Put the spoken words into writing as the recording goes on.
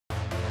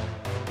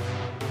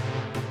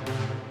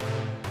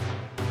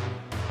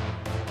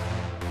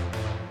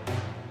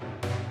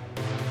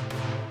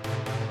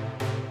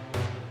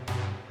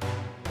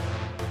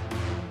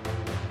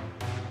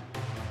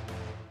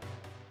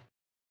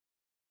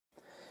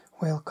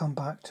Welcome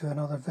back to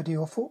another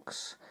video,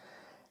 folks.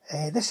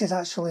 This is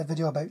actually a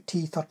video about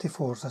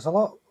T34s. There's a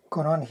lot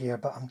going on here,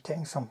 but I'm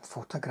taking some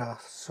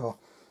photographs, so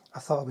I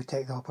thought I would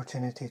take the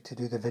opportunity to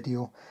do the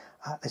video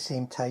at the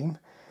same time.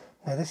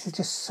 Now, this is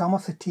just some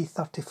of the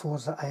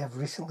T34s that I have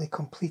recently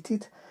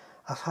completed.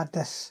 I've had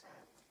this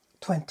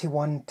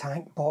 21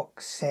 tank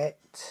box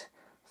set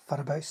for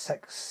about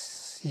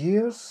 6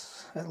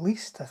 years at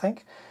least, I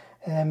think.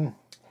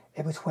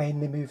 It was when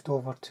we moved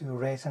over to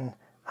resin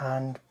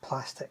and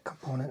plastic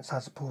components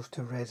as opposed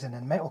to resin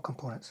and metal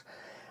components.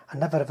 I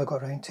never ever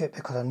got around to it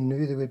because I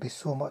knew there would be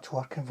so much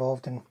work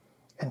involved in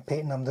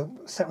painting them,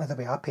 certainly the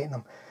way I paint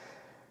them,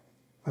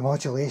 with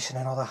modulation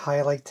and all the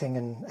highlighting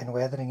and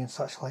weathering and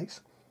such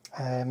likes.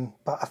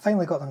 But I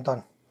finally got them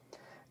done.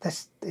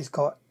 This has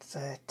got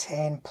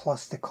 10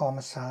 plus the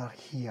commissar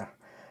here.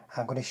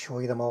 I'm going to show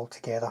you them all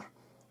together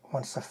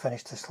once I've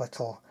finished this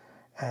little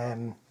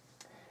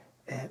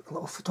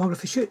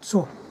photography shoot.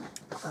 So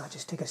I'll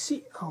just take a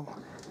seat, I'll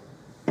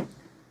have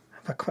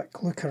a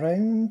quick look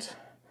around.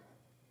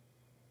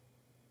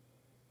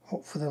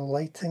 Hopefully the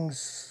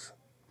lighting's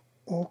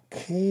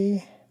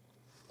okay,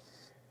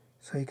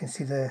 so you can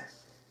see the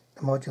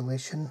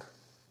modulation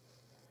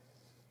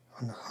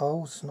on the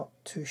hull's not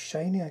too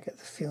shiny. I get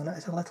the feeling it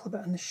is a little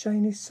bit on the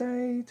shiny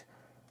side.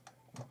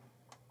 There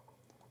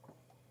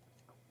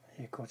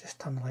you go, just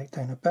turn the light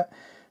down a bit.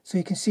 So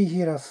you can see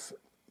here I've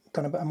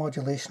done a bit of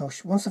modulation.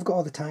 Once I've got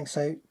all the tanks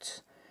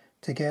out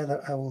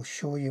together, I will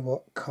show you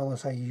what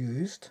colours I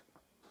used.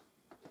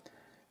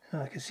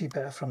 And I can see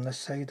better from this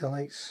side, the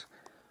light's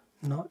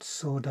not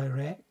so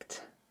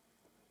direct.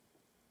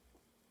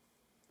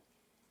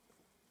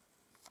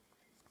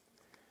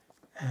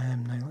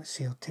 Now let's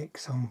see, I'll take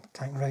some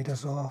tank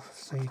riders off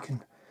so you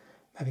can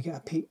maybe get a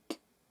peek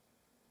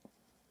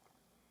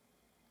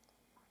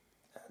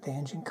at the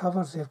engine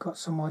covers. They've got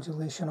some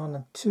modulation on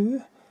them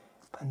too,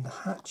 and the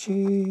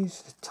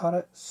hatches, the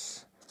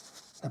turrets,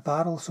 the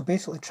barrels. So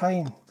basically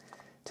trying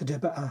to do a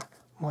bit of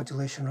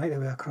modulation right the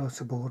way across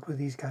the board with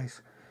these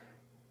guys.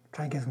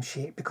 Try and give them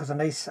shape because they're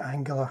nice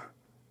angular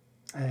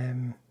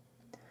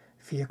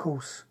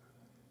vehicles,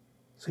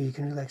 so you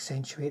can really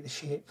accentuate the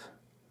shape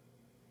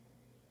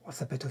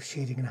with a bit of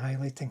shading and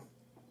highlighting.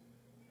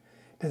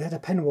 Now they had a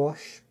pin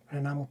wash, an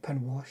enamel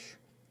pin wash,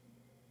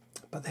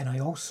 but then I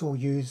also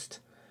used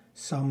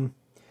some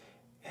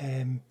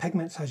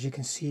pigments, as you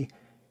can see,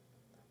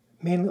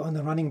 mainly on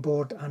the running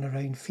board and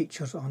around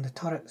features on the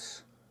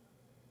turrets.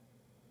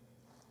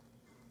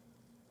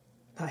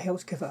 That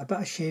helps give it a bit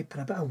of shape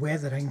and a bit of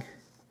weathering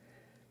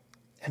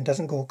and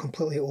doesn't go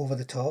completely over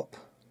the top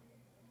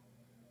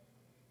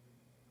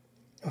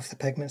of the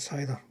pigments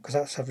either, because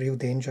that's a real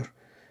danger.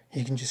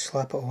 You can just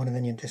slap it on and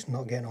then you're just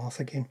not getting off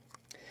again.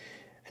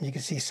 And you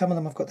can see some of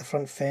them have got the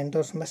front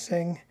fenders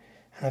missing,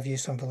 and I've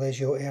used some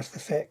Vallejo earth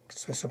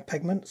effects with some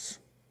pigments.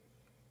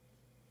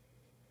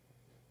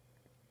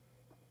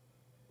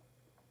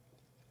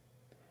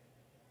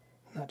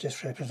 And that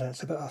just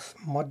represents a bit of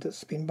mud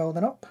that's been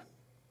building up.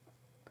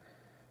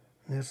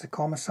 And there's the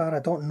commissar. I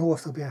don't know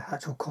if there'll be an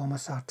actual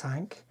commissar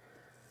tank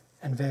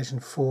in version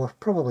 4,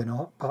 probably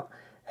not, but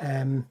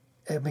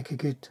it'll make a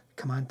good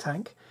command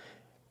tank.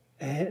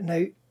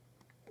 Now,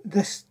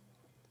 this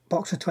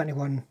box of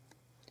 21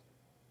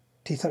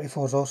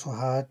 T34s also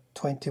had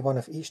 21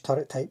 of each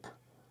turret type.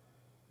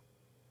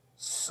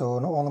 So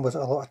not only was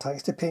it a lot of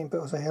tanks to paint, but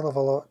it was a hell of a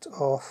lot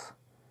of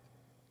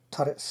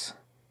turrets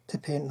to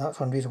paint. That's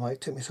one reason why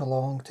it took me so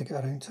long to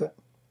get around to it.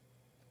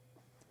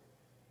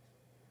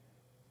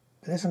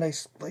 But there's a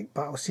nice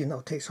battle scene that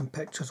I'll take some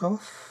pictures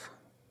of.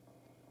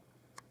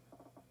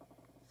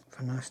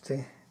 For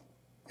Nasty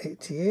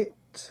 88.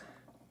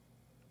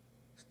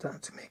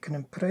 Starting to make an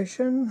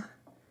impression.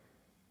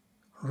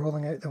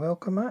 Rolling out the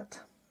welcome mat.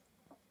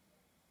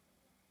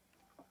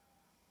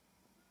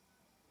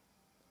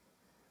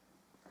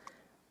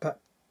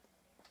 But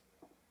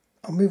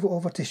I'll move it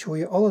over to show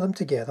you all of them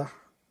together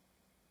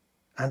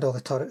and all the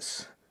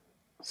turrets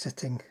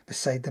sitting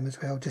beside them as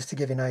well, just to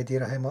give you an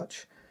idea of how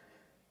much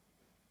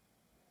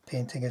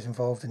painting is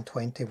involved in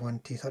 21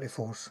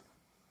 T34s.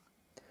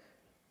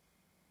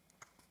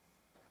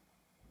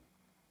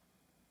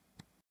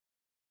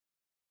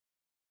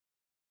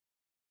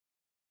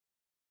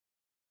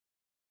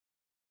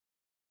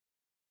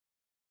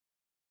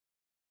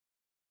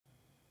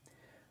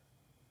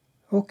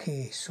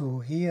 Okay, so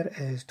here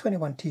is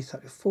 21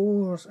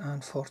 T34s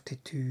and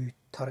 42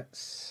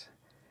 turrets.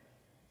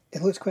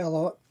 It looks quite a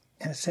lot,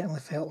 and it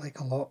certainly felt like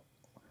a lot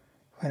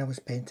when I was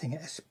painting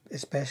it,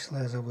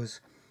 especially as I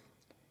was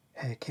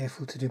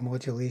careful to do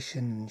modulation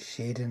and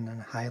shading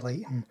and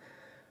highlighting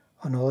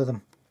on all of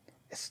them.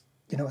 It's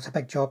a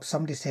big job.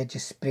 Somebody said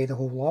just spray the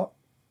whole lot,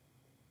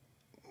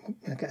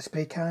 get a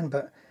spray can,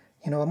 but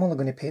I'm only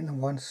going to paint them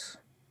once,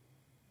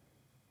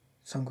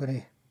 so I'm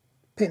going to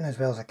paint them as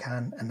well as I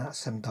can, and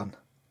that's them done.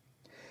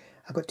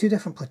 I've got two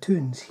different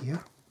platoons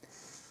here.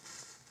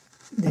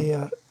 They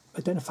are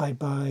identified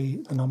by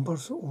the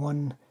numbers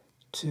 1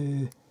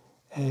 to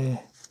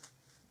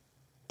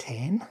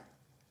 10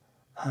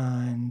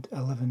 and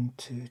 11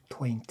 to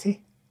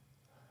 20.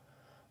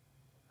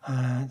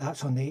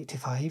 That's on the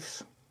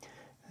 85s.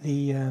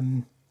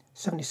 The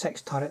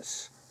 76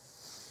 turrets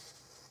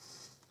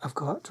have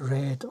got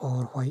red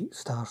or white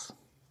stars.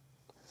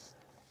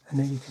 And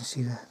now you can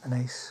see the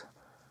nice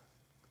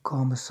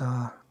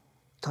Commissar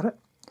turret.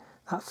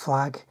 That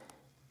flag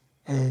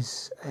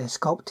is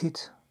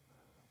sculpted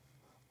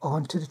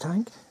onto the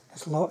tank.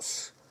 There's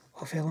lots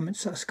of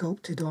elements that are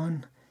sculpted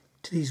on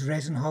to these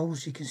resin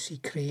hulls. You can see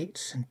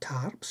crates and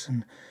tarps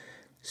and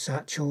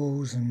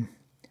satchels and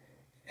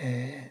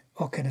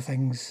all kind of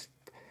things.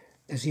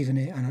 There's even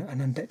an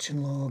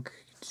unditching log.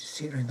 You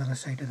see it around the other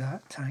side of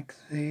that tank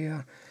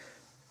there.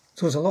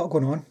 So there's a lot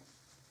going on,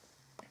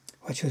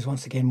 which was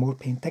once again more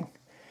painting,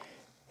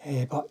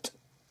 but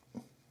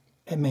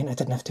it meant I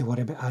didn't have to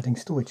worry about adding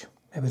stowage.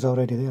 It was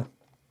already there.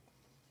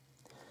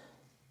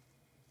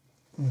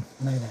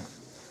 Now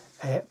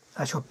then,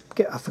 I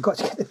forgot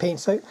to get the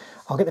paints out.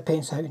 I'll get the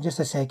paints out in just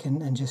a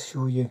second and just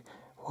show you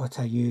what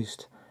I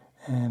used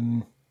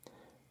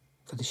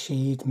for the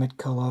shade,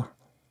 mid-colour,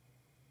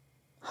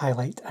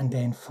 highlight, and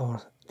then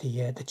for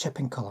the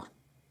chipping colour.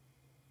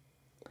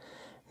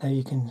 Now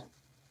you can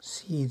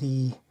see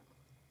the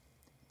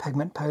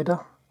pigment powder.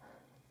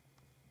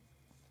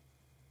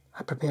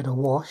 I prepared a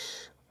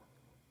wash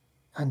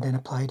and then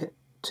applied it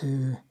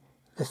to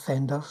the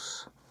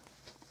fenders,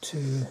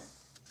 to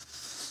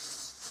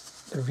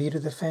the rear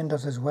of the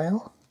fenders as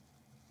well,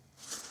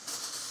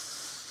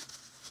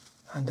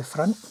 and the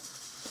front.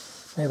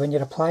 Now when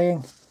you're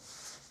applying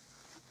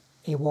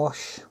a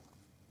wash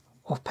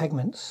of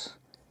pigments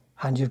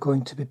and you're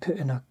going to be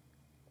putting a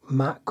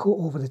matte coat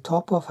over the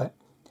top of it,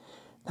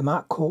 the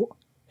matte coat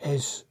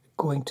is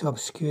going to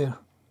obscure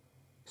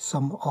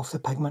some of the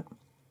pigment.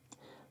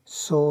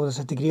 So there's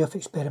a degree of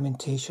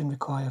experimentation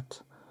required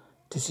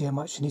to see how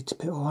much you need to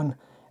put on.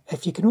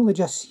 If you can only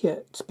just see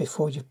it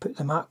before you put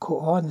the matte coat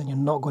on, then you're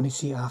not going to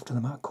see it after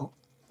the matte coat.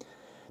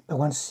 But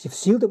once you've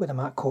sealed it with a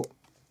matte coat,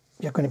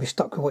 you're going to be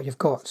stuck with what you've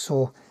got,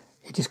 so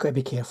you just got to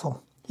be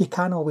careful. You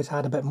can always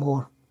add a bit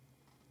more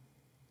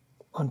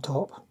on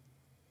top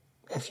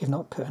if you've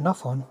not put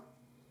enough on,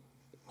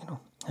 you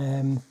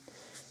know.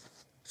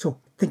 So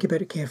think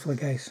about it carefully,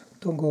 guys.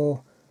 Don't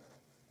go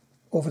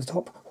over the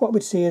top. What I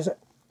would say is that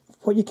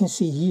what you can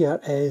see here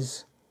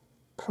is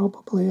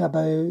probably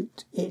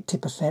about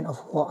 80% of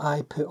what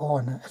I put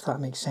on, if that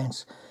makes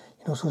sense.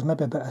 You know, so it's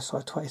maybe about a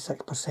sort of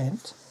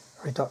 26%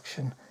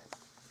 reduction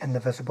in the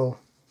visible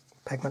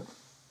pigment.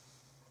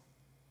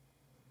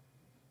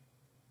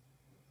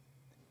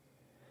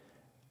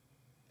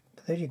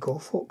 But there you go,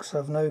 folks.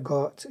 I've now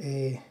got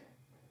a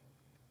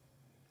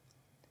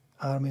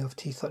army of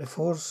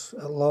T34s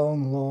at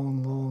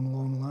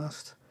long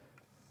last.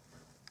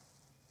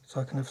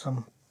 So I can have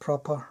some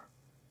proper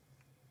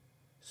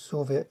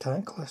Soviet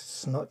tank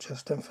lists, not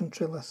just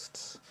infantry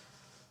lists.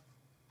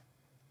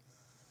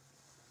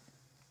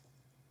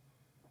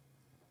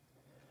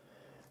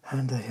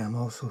 And I am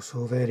also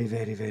so very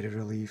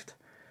relieved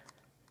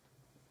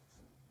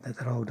that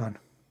they're all done.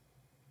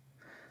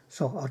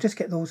 So I'll just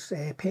get those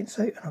paints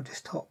out and I'll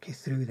just talk you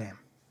through them.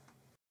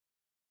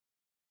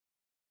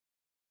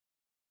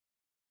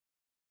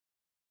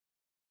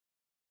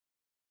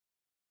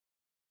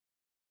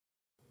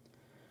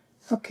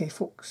 Okay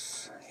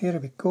folks, here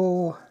we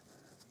go.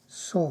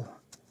 So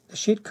the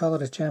shade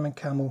colour is German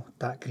Camel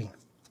Dark Green.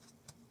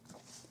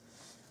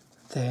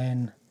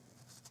 Then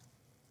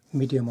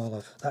medium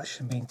olive, that's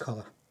the main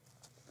colour.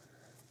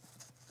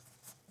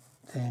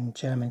 Then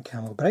German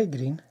Camel Bright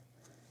Green,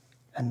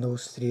 and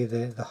those three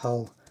the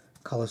hull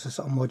colours, a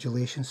sort of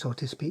modulation, so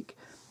to speak.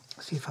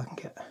 Let's see if I can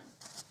get...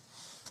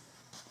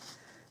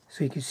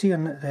 So you can see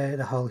on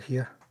the hull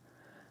here,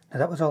 now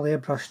that was all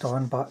airbrushed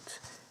on, but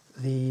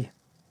the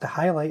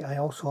highlight I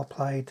also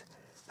applied,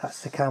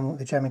 that's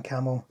the German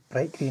Camel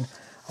Bright Green.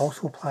 I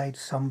also applied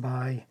some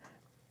by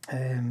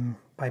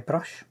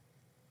brush.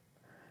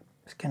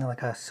 It's kind of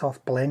like a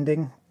soft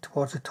blending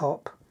towards the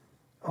top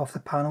of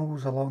the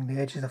panels, along the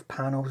edges of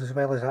panels, as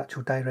well as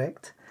actual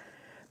direct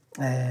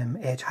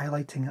edge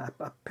highlighting.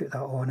 I put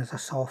that on as a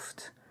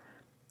soft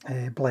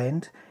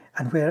blend.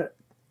 And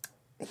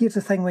here's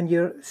the thing, when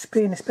you're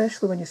spraying,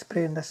 especially when you're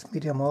spraying this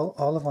medium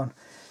olive on,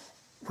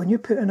 when you're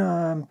putting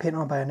paint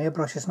on by an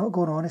airbrush, it's not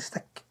going on as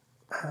thick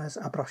as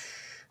a brush.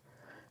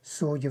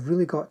 So you've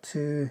really got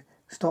to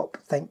stop,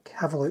 think,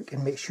 have a look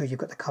and make sure you've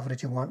got the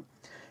coverage you want.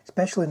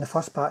 Especially in the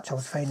first batch, I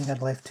was finding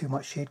I'd left too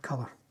much shade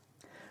colour.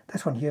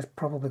 This one here's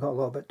probably got a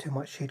little bit too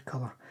much shade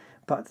colour,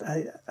 but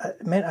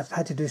it meant I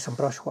had to do some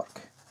brush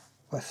work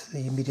with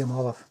the medium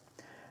olive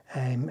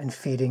and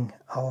fading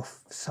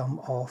off some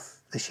of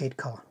the shade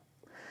colour.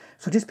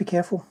 So just be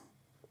careful.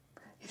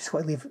 You just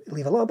want to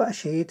leave a little bit of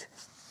shade.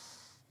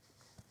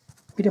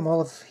 Medium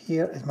olive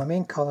here is my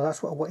main colour,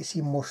 that's what I want to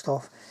see most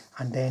of,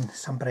 and then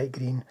some bright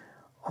green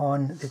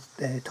on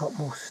the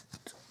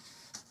topmost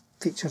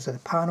features of the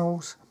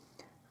panels.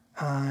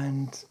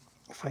 And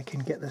if I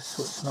can get this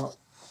so it's not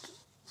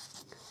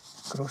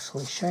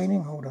grossly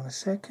shining, hold on a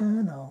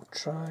second, I'll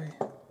try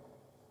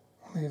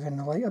moving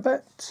the light a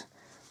bit.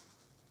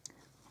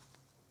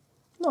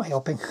 Not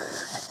helping.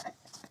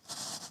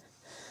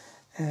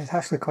 It's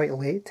actually quite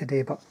late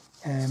today, but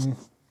there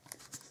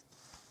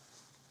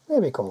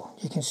we go.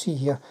 You can see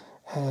here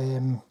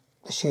the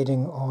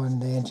shading on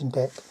the engine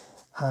deck,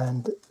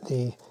 and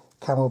the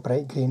camo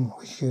bright green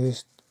was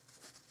used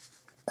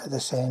at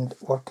this end,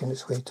 working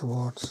its way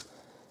towards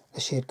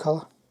the shade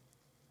colour.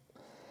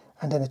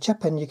 And then the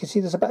chipping, you can see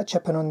there's a bit of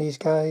chipping on these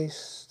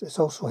guys. It's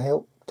also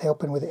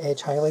helping with the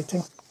edge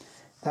highlighting.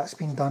 That's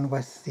been done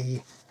with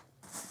the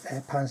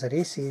Panzer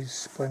Aces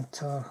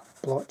Splinter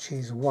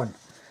Blotches 1.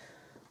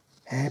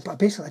 But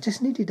basically I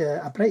just needed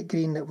a bright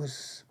green that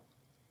was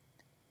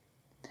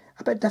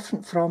a bit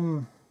different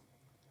from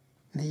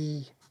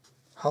the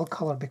hull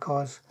colour,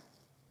 because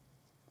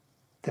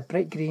the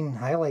bright green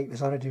highlight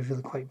was already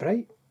really quite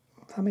bright,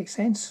 if that makes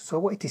sense. So I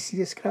wanted to see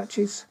the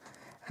scratches,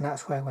 and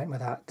that's why I went with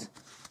that.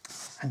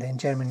 And then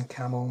German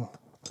Camo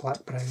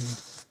Black Brown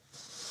is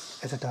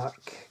a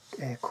dark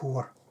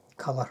core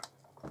colour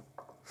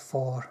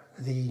for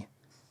the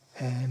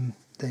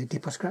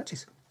deeper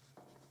scratches.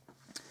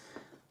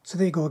 So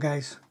there you go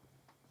guys,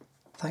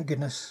 thank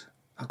goodness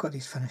I've got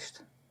these finished.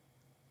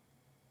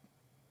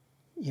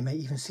 You might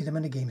even see them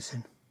in the game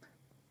soon.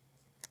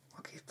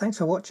 Okay, thanks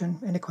for watching.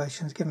 Any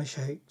questions, give me a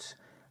shout,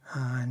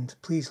 and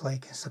please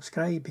like and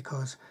subscribe,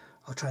 because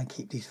I'll try and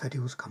keep these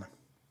videos coming.